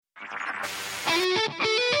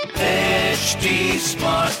HT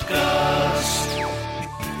Smartcast.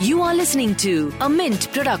 You are listening to a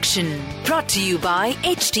Mint production brought to you by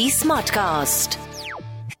HT Smartcast.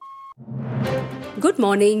 Good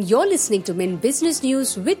morning. You're listening to Mint Business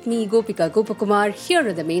News with me, Gopika Gopakumar. Here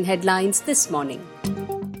are the main headlines this morning.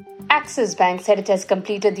 Axis Bank said it has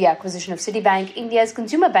completed the acquisition of Citibank, India's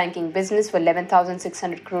consumer banking business, for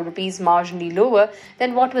 11,600 crore rupees, marginally lower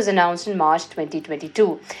than what was announced in March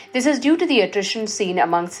 2022. This is due to the attrition seen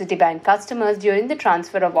among Citibank customers during the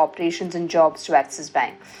transfer of operations and jobs to Axis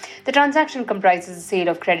Bank. The transaction comprises the sale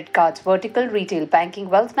of credit cards vertical, retail banking,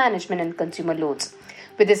 wealth management and consumer loans.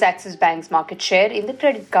 With this, Axis Bank's market share in the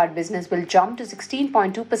credit card business will jump to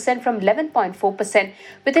 16.2% from 11.4%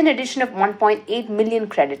 with an addition of 1.8 million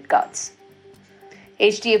credit cards.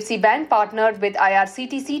 HDFC Bank partnered with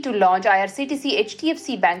IRCTC to launch IRCTC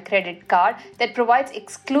HDFC Bank credit card that provides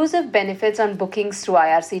exclusive benefits on bookings through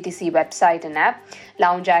IRCTC website and app,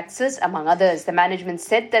 lounge access, among others. The management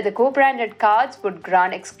said that the co-branded cards would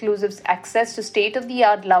grant exclusive access to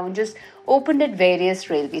state-of-the-art lounges opened at various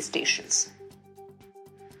railway stations.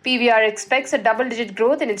 PVR expects a double-digit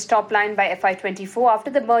growth in its top line by FY24 after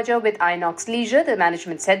the merger with Inox Leisure. The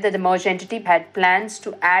management said that the merged entity had plans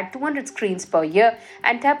to add 200 screens per year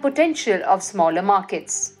and tap potential of smaller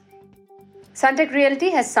markets. Sunteck Realty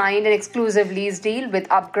has signed an exclusive lease deal with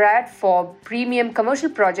Upgrad for premium commercial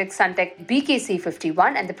project Sunteck BKC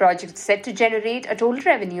 51, and the project is set to generate a total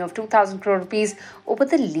revenue of 2,000 crore rupees over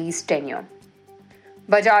the lease tenure.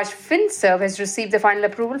 Bajaj Finserv has received the final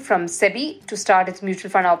approval from SEBI to start its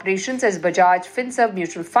mutual fund operations as Bajaj Finserv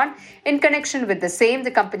Mutual Fund. In connection with the same,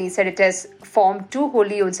 the company said it has formed two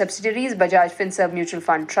wholly owned subsidiaries, Bajaj Finserv Mutual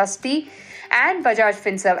Fund Trustee and Bajaj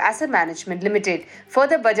Finserv Asset Management Limited.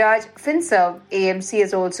 Further, Bajaj Finserv AMC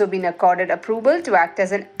has also been accorded approval to act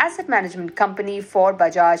as an asset management company for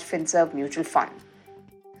Bajaj Finserv Mutual Fund.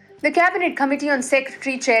 The Cabinet Committee on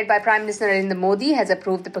Secretary, chaired by Prime Minister Narendra Modi, has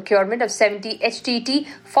approved the procurement of 70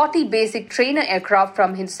 HTT-40 basic trainer aircraft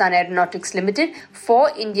from Hindustan Aeronautics Limited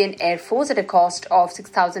for Indian Air Force at a cost of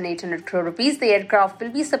 6,800 crore rupees. The aircraft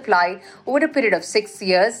will be supplied over a period of 6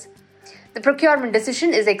 years. The procurement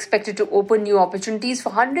decision is expected to open new opportunities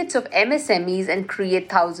for hundreds of MSMEs and create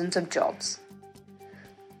thousands of jobs.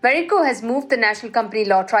 Marico has moved the National Company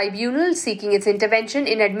Law Tribunal, seeking its intervention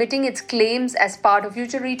in admitting its claims as part of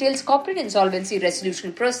Future Retail's corporate insolvency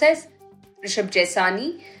resolution process. Rishabh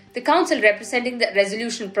Jaisani, the counsel representing the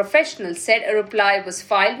resolution professional, said a reply was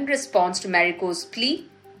filed in response to Marico's plea.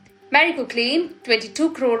 Marico claimed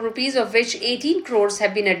 22 crore rupees, of which 18 crores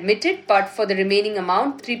have been admitted, but for the remaining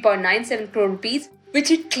amount, 3.97 crore rupees, which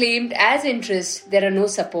it claimed as interest, there are no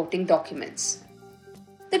supporting documents.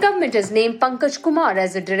 The government has named Pankaj Kumar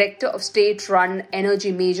as the Director of State-Run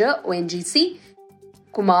Energy Major, ONGC.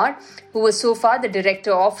 Kumar, who was so far the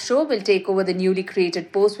Director Offshore, will take over the newly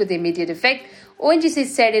created post with immediate effect. ONGC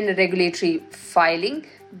said in a regulatory filing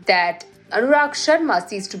that Anurag Sharma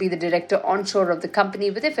ceased to be the Director Onshore of the company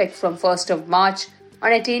with effect from 1st of March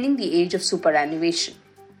on attaining the age of superannuation.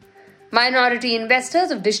 Minority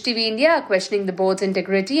investors of Dish TV India are questioning the board's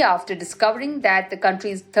integrity after discovering that the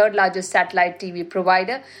country's third largest satellite TV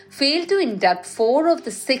provider failed to induct 4 of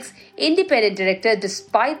the 6 independent directors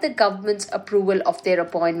despite the government's approval of their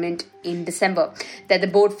appointment in December. That the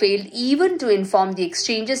board failed even to inform the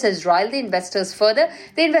exchanges has riled the investors further.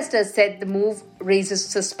 The investors said the move raises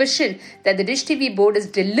suspicion that the Dish TV board is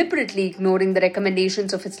deliberately ignoring the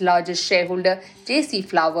recommendations of its largest shareholder, JC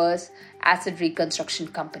Flowers Asset Reconstruction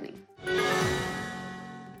Company.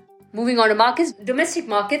 Moving on to markets, domestic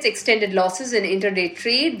markets extended losses in intraday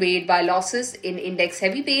trade, weighed by losses in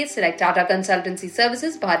index-heavy pace like Tata Consultancy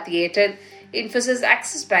Services, Bharti Airtel, Infosys,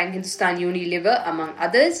 Axis Bank, Hindustan Unilever, among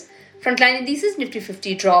others. Frontline indices, Nifty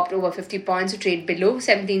 50 dropped over 50 points to trade below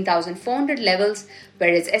 17,400 levels,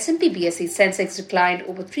 whereas S&P BSE Sensex declined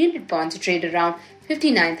over 300 points to trade around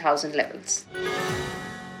 59,000 levels.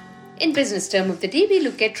 In business term of the day, we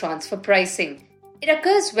look at transfer pricing. It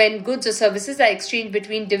occurs when goods or services are exchanged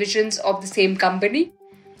between divisions of the same company.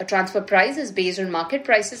 A transfer price is based on market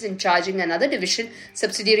prices in charging another division,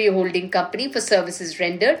 subsidiary or holding company for services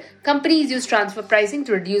rendered. Companies use transfer pricing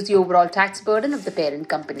to reduce the overall tax burden of the parent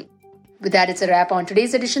company. With that, it's a wrap on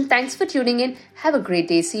today's edition. Thanks for tuning in. Have a great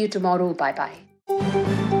day. See you tomorrow. Bye-bye.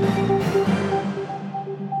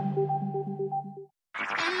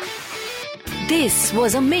 This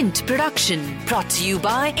was a Mint production brought to you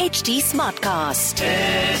by HT Smartcast.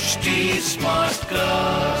 HT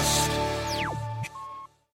Smartcast.